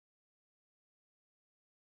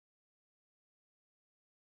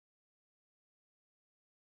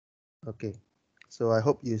Okay, so I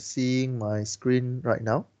hope you're seeing my screen right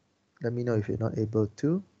now. Let me know if you're not able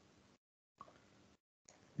to.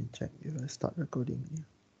 Let me check if I start recording here.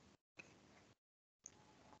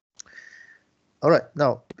 All right,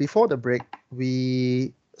 now before the break,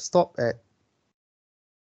 we stop at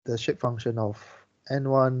the shape function of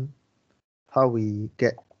n1, how we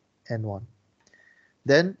get n1.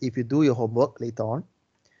 Then if you do your homework later on,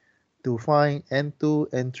 to find n2,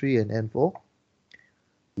 n3, and n4,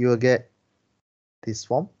 you will get this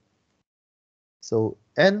form. So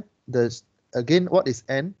n, again, what is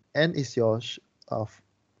n? N is your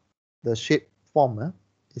the shape form.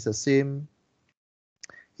 It's the same.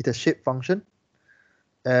 It's a shape function.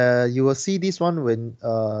 You will see this one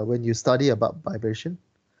when you study about vibration.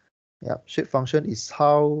 Yeah, shape function is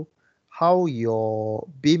how your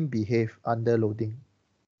beam behave under loading.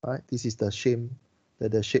 Right, this is the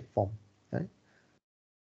shape form. Right.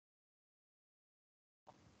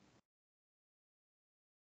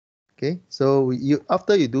 Okay, so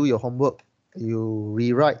after you do your homework, you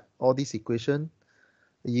rewrite all these equation.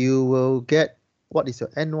 You will get what is your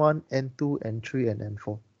n1, n2, n3, and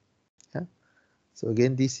n4. Yeah. So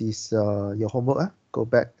again, this is your homework. Go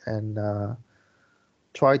back and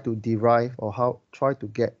try to derive or try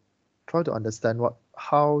to understand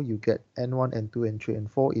how you get n1, n2, n3, and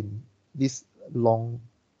 4 in this long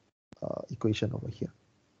equation over here.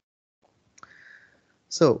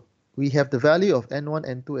 So we have the value of n1,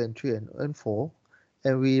 n2, n3, and n4,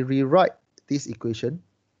 and we rewrite this equation.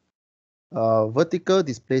 Vertical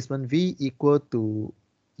displacement v equal to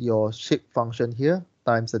your shape function here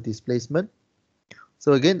times the displacement.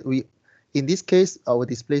 So again, in this case, our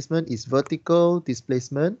displacement is vertical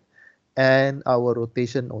displacement and our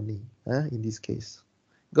rotation only in this case,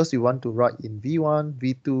 because we want to write in v1,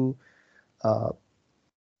 v2,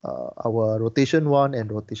 our rotation 1 and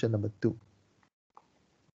rotation number 2.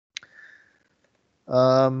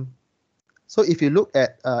 So if you look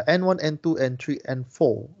at n1, n2, n3,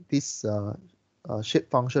 n4, this shape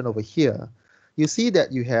function over here, you see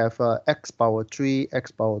that you have x power 3,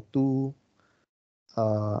 x power 2,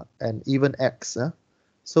 and even x.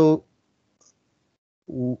 So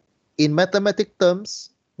in mathematical terms,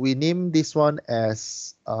 we name this one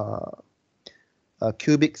as a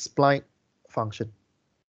cubic spline function,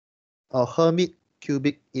 or Hermite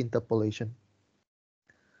cubic interpolation.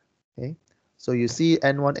 Okay, so you see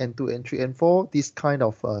n1, n2, n3, n4, this kind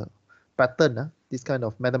of pattern, this kind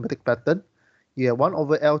of mathematical pattern. You have 1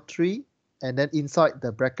 over L3, and then inside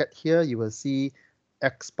the bracket here, you will see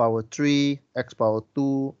x power 3, x power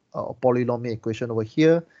 2, polynomial equation over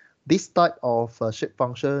here. This type of shape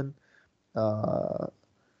function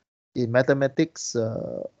in mathematics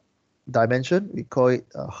dimension, we call it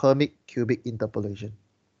Hermite cubic interpolation.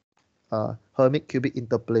 Hermite cubic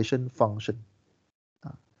interpolation function.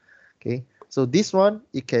 Okay, so this one,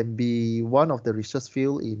 it can be one of the research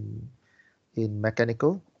field in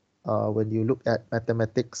mechanical. When you look at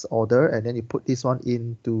mathematics order, and then you put this one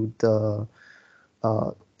into the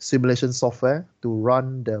simulation software to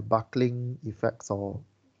run the buckling effects or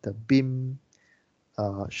the beam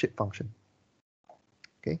shape function.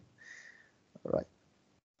 Okay, all right.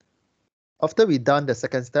 After we done the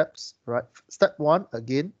second steps, right? Step 1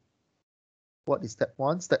 again. What is step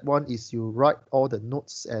 1? Step 1 is you write all the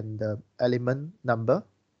nodes and the element number.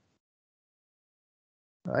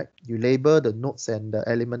 Right? You label the nodes and the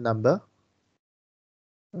element number.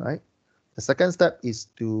 Right? The second step is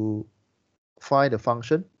to find the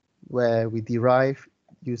function where we derive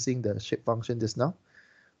using the shape function just now.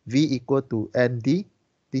 V equal to nd.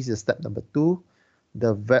 This is step number 2.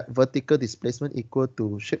 The vertical displacement equal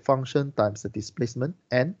to shape function times the displacement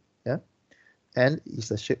n. Yeah, n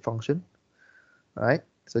is a shape function. Right?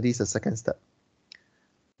 So this is the second step.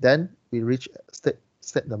 Then we reach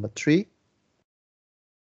step number 3.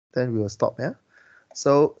 Then we will stop here.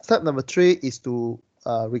 So step number 3 is to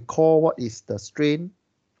recall what is the strain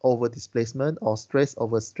over displacement or stress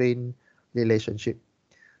over strain relationship.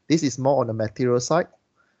 This is more on the material side.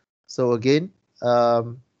 So again,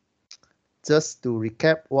 just to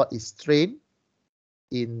recap what is strain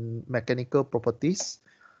in mechanical properties.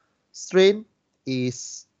 Strain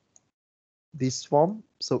is this form.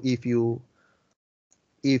 So if you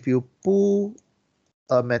pull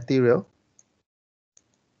a material,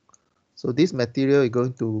 so this material is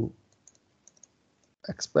going to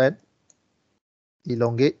expand,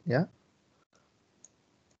 elongate, yeah.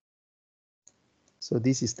 So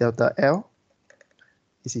this is delta L.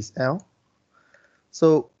 This is L.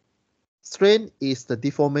 So strain is the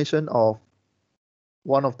deformation of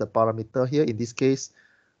one of the parameter here. In this case,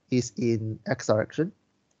 is in x direction.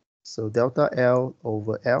 So delta L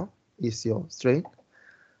over L is your strain.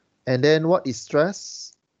 And then what is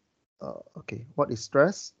stress? Okay, what is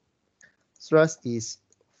stress? Stress is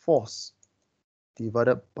force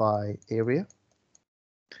divided by area.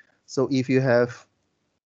 So if you have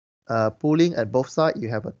pulling at both sides, you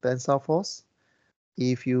have a tensile force.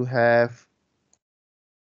 If you have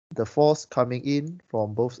the force coming in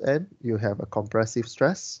from both ends, you have a compressive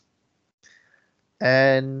stress.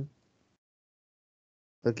 And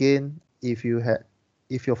again, if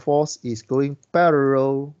your force is going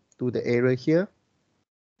parallel to the area here,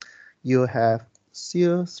 you have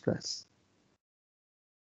shear stress.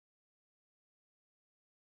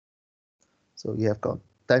 So you have got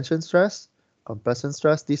tension stress, compression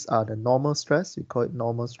stress. These are the normal stress. We call it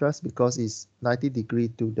normal stress because it's 90 degree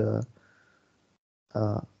to the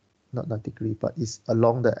not 90 degree, but it's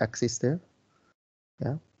along the axis there.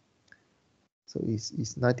 Yeah. So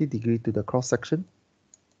it's 90 degree to the cross section,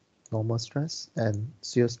 normal stress and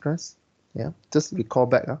shear stress. Yeah. Just recall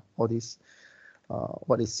back all these.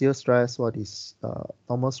 What is shear stress? What is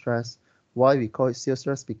normal stress? Why we call it shear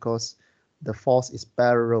stress? Because the force is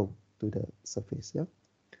parallel to the surface. Yeah.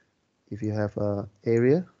 If you have a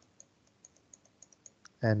area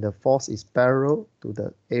and the force is parallel to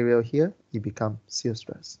the area here, it becomes shear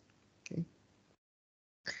stress. Okay.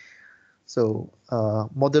 So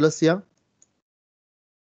modulus Young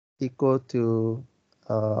equal to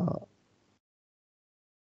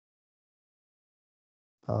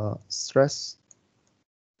stress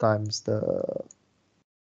times the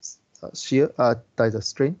shear times the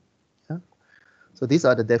strain. Yeah. So these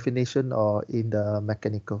are the definition or in the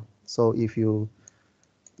mechanical. So if you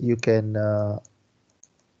can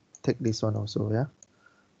take this one also, yeah,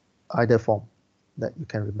 either form that you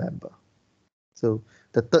can remember. So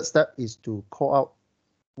the third step is to call out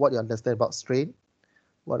what you understand about strain,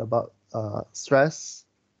 what about stress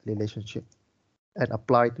relationship, and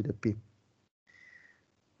apply to the beam.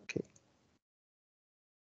 Okay.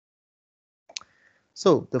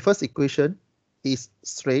 So the first equation is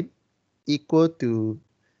strain equal to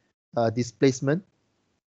displacement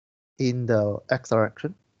in the x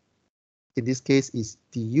direction. In this case, is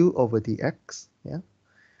du over dx. Yeah.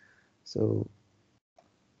 So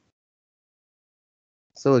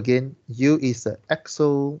again, u is the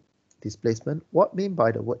axial displacement. What mean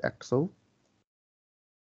by the word axial?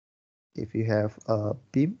 If you have a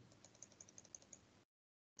beam,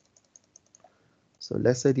 so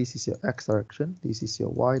let's say this is your x direction, this is your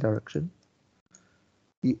y direction.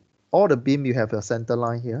 All the beam you have a center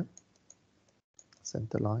line here,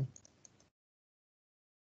 center line.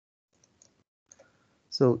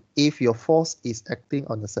 So if your force is acting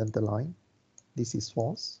on the center line, this is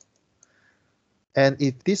force. And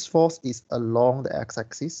if this force is along the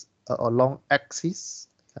x-axis, along axis,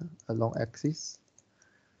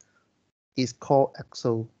 is called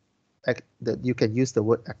axial. That you can use the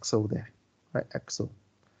word axial there, right? Axial.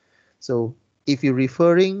 So if you're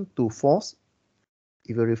referring to force,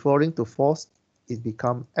 it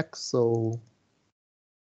becomes axial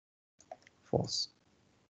force.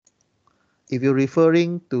 If you're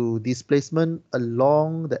referring to displacement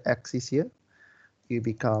along the axis here, you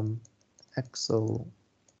become axial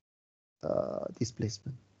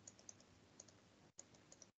displacement.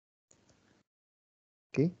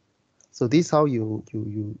 Okay, so this is how you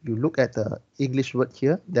look at the English word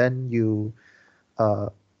here, then you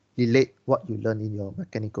relate what you learn in your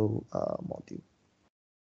mechanical module.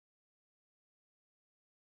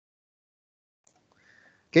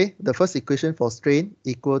 Okay, the first equation for strain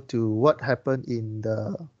equal to what happened in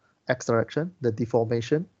the x direction, the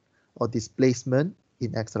deformation or displacement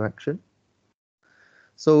in x direction.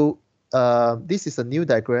 So this is a new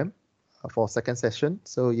diagram for second session.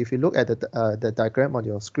 So if you look at the diagram on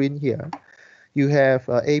your screen here, you have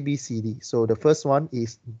A, B, C, D. So the first one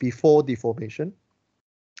is before deformation.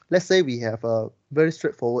 Let's say we have a very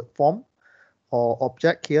straightforward form or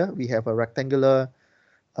object here. We have a rectangular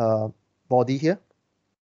body here.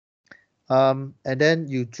 And then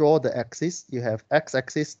you draw the axis. You have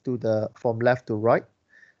x-axis from left to right,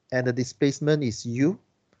 and the displacement is u.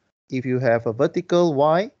 If you have a vertical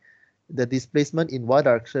y, the displacement in y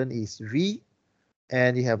direction is v,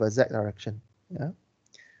 and you have a z direction. Yeah.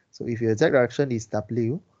 So if your z direction is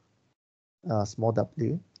w, small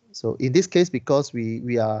w. So in this case, because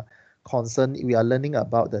we are learning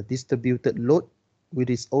about the distributed load, which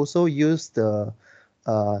is also use the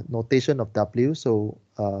notation of w. So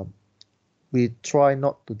we try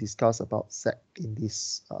not to discuss about Z in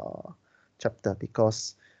this chapter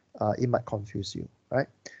because it might confuse you, right?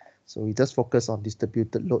 So we just focus on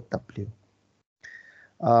distributed load W.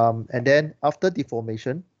 And then after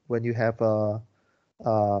deformation, when you have a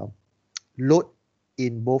load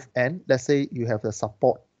in both ends, let's say you have a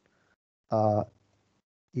support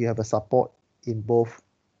you have a support in both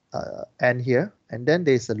end here, and then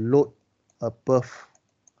there's a load above.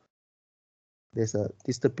 There's a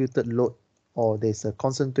distributed load, or there's a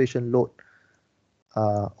concentration load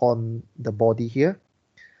on the body here.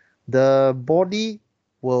 The body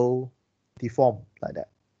will deform like that.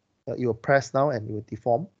 You will press down and it will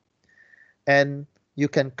deform. And you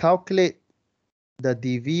can calculate the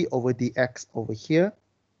dv over dx over here.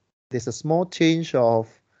 There's a small change of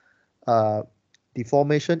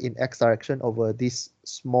deformation in x direction over these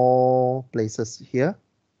small places here.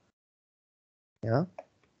 Yeah.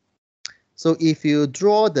 So if you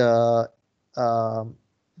draw the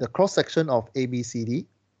cross section of ABCD,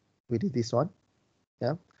 we did this one.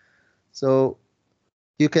 Yeah. So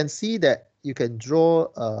you can see that you can draw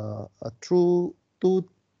a true two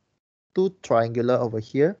triangular over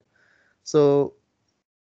here. So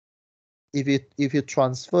if you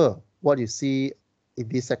transfer what you see in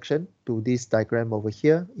this section to this diagram over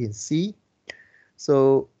here in C,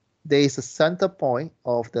 so there is a center point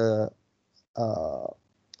of the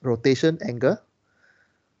rotation angle,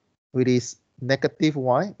 which is negative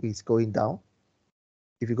y, which is going down.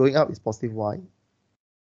 If you're going up, it's positive y.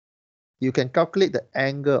 You can calculate the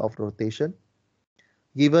angle of rotation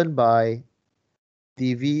given by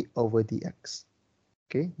dv over dx.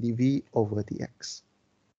 Okay, dv over dx.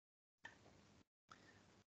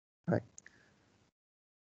 Right.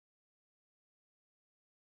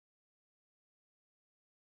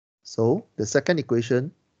 So the second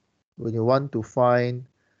equation, when you want to find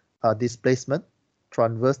displacement,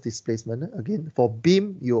 transverse displacement, again, for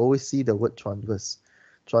beam, you always see the word transverse.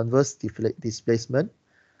 Transverse displacement,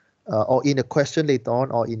 or in a question later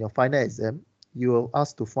on, or in your final exam, you will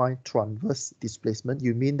ask to find transverse displacement.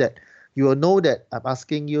 You mean that you will know that I'm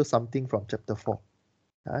asking you something from chapter 4.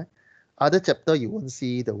 Right? Other chapter, you won't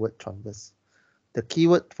see the word transverse. The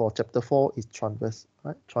keyword for chapter 4 is transverse.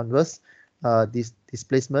 Right? Transverse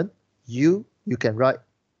displacement, you can write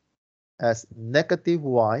as negative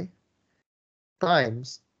y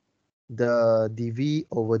times the dv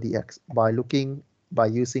over dx by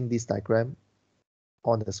using this diagram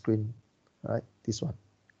on the screen, right? This one,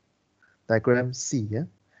 diagram C. Yeah,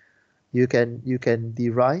 you can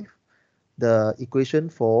derive the equation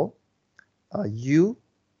for u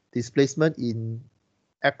displacement in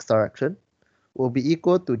x direction will be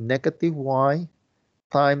equal to negative y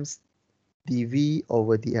times dv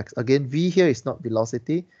over dx. Again, v here is not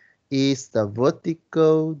velocity, is the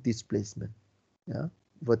vertical displacement. Yeah,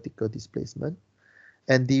 vertical displacement.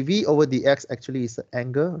 And dv over dx actually is the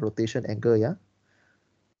angle, rotation angle. Yeah.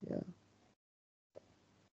 Yeah.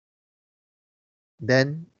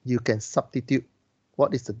 Then you can substitute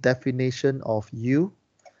what is the definition of u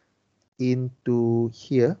into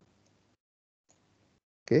here.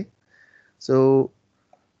 Okay. So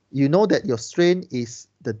you know that your strain is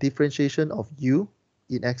the differentiation of u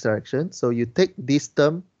in x direction. So you take this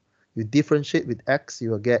term, you differentiate with x, you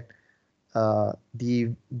will get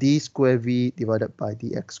d square v divided by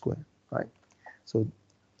dx square, right? So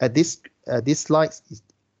at this slides is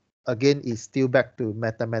again is still back to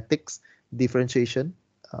mathematics differentiation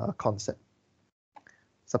concept.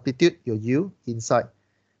 Substitute your u inside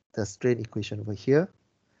the strain equation over here.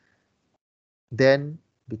 Then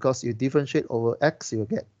because you differentiate over x, you will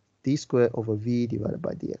get d squared over v divided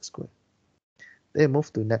by dx squared. Then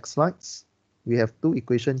move to next slides. We have two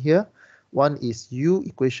equations here. One is u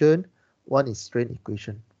equation, one is strain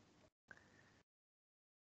equation.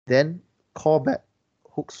 Then call back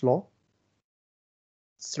Hooke's law.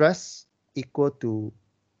 Stress equal to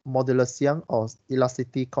modulus Young or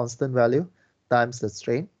elasticity constant value times the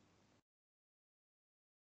strain.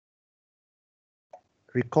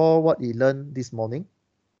 Recall what we learned this morning.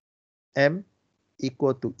 M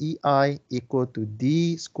equal to EI equal to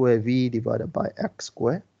d square v divided by x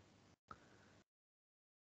square.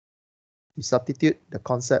 You substitute the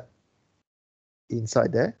concept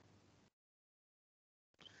inside there.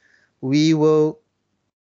 We will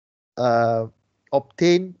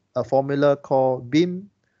obtain a formula called beam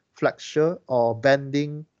flexure or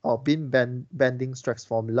bending or beam bending stress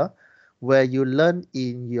formula, where you learn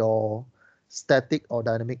in your static or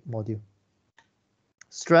dynamic module.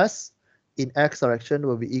 Stress in x direction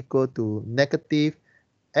will be equal to negative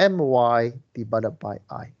my divided by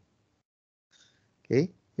I. Okay,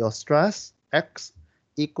 your stress x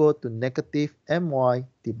equal to negative my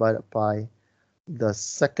divided by the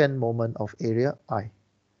second moment of area I.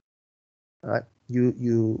 All right,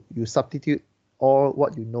 you substitute all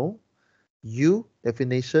what you know, u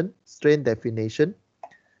definition, strain definition,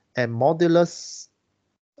 and modulus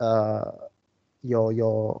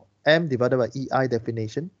your m divided by ei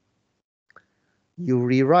definition. you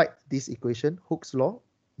rewrite this equation, Hooke's law,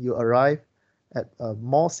 you arrive at a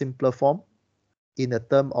more simpler form in a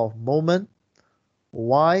term of moment,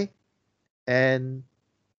 y, and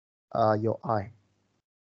your I.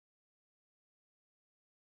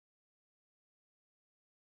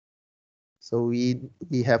 So we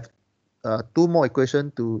have two more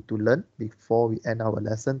equations to learn before we end our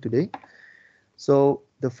lesson today. So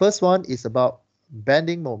the first one is about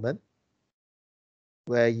bending moment,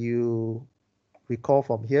 where you recall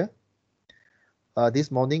from here.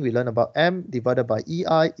 This morning we learned about m divided by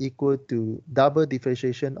ei equal to double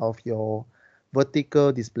differentiation of your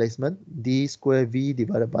vertical displacement, d square v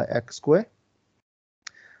divided by x square.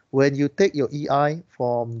 When you take your ei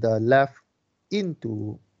from the left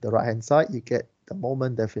into the right hand side, you get the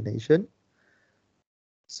moment definition.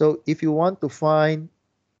 So if you want to find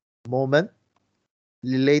moment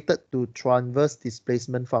related to transverse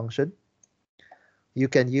displacement function, you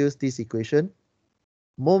can use this equation.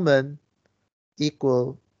 Moment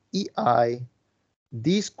equal ei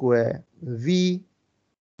d square v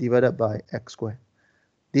divided by x square.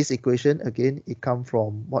 This equation, again, it comes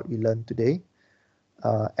from what we learned today.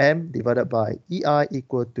 M divided by ei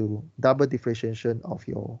equal to double differentiation of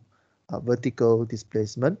your vertical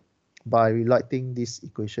displacement by rewriting this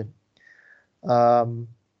equation.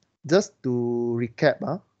 Just to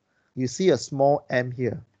recap, you see a small m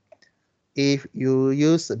here. If you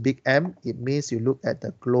use a big M, it means you look at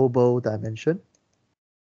the global dimension.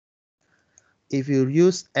 If you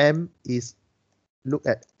use M, is look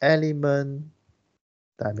at element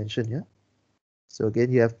dimension. Yeah. So again,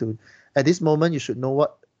 you have to, at this moment, you should know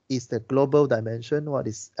what is the global dimension, what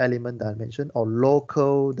is element dimension, or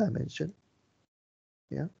local dimension.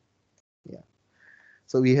 Yeah. Yeah.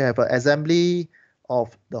 So we have an assembly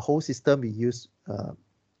of the whole system. We use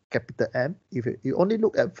capital M. If you only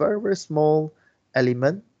look at very, very small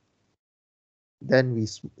element, then we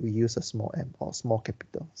use a small m or small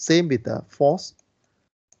capital. Same with the force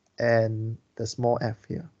and the small f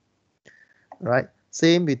here. Right?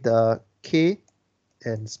 Same with the k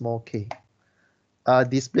and small k.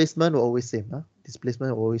 Displacement will always same.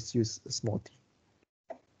 Displacement will always use a small t.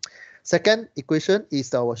 Second equation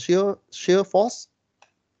is our shear force,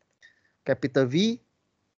 capital V.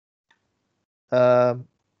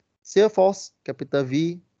 Shear force, capital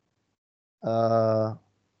V,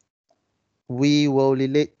 we will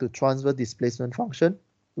relate to transverse displacement function,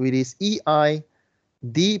 which is ei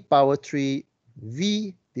d power 3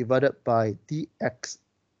 v divided by dx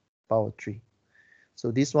power 3.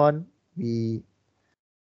 So this one we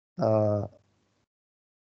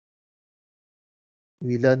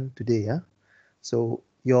learn today. So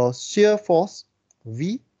your shear force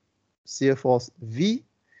V,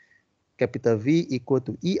 capital V equal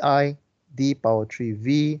to ei d power 3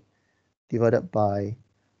 v divided by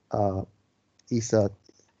is a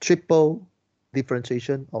triple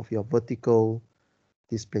differentiation of your vertical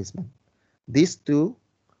displacement. These two,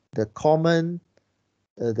 the common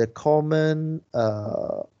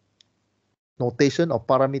notation or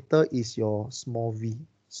parameter is your small v.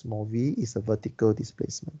 Small v is a vertical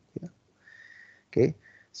displacement here. Okay,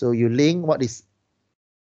 so you link what is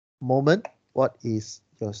moment, what is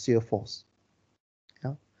your shear force.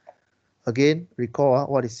 Yeah. Again, recall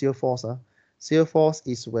what is shear force. Shear force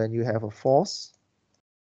is when you have a force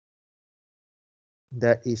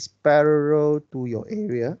that is parallel to your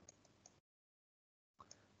area.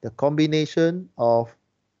 The combination of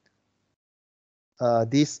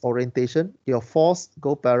this orientation, your force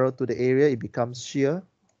go parallel to the area, it becomes shear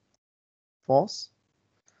force.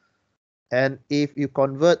 And if you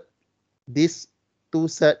convert this two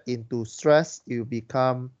set into stress, it will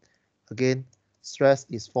become, again, stress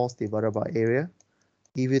is force divided by area.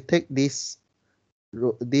 If you take this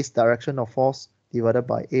direction of force divided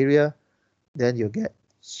by area, then you get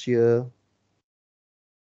shear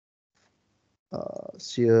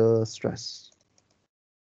stress.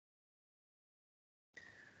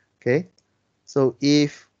 Okay, so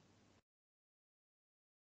if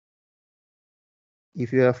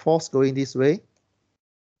you have force going this way,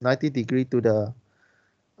 90 degree to the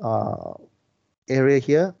area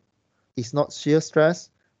here, it's not shear stress,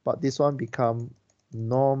 but this one become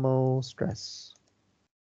normal stress.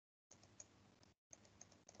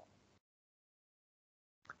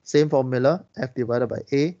 Same formula, F divided by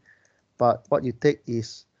A, but what you take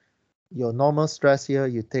is your normal stress here,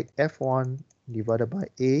 you take F1 divided by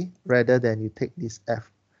A rather than you take this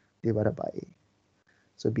F divided by A.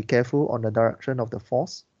 So be careful on the direction of the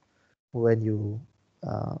force when you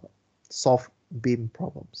solve beam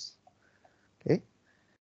problems. Okay.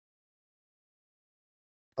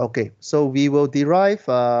 Okay, so we will derive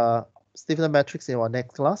stiffness matrix in our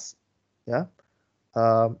next class. Yeah.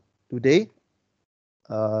 Today,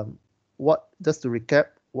 just to recap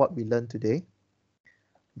what we learned today,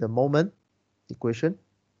 the moment equation,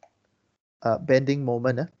 bending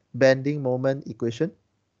moment equation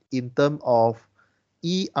in terms of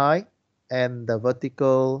EI and the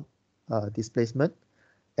vertical displacement,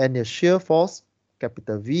 and the shear force,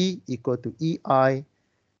 capital V, equal to EI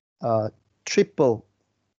triple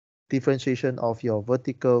differentiation of your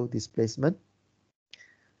vertical displacement.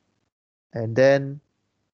 And then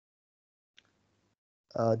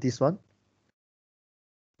this one,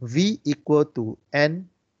 V equal to N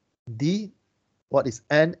D. What is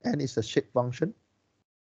N? N is a shape function.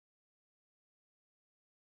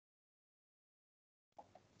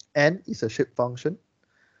 N is a shape function.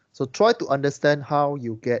 So try to understand how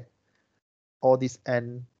you get all these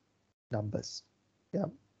N numbers. Yeah,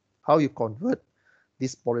 how you convert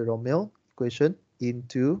this polynomial equation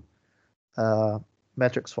into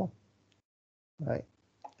matrix form. Right.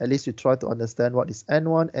 At least you try to understand what is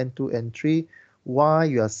N1, N2, N3, why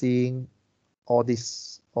you are seeing all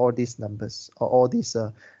these numbers, or all these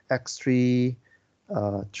x3,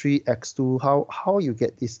 3x2, how you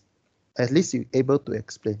get this. At least you're able to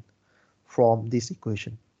explain from this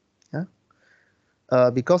equation. Yeah.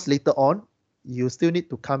 Because later on you still need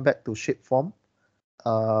to come back to shape form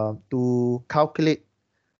to calculate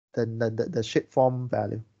the shape form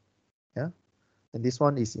value. Yeah. And this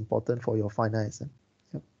one is important for your final exam.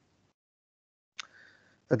 Yeah.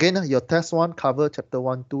 Again, your test one cover chapter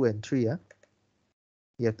 1, 2, and 3. Yeah.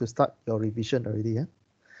 You have to start your revision already. Yeah.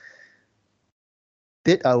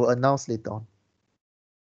 Date I will announce later on.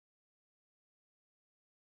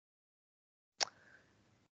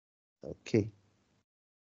 Okay.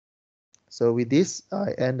 So with this,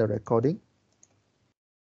 I end the recording.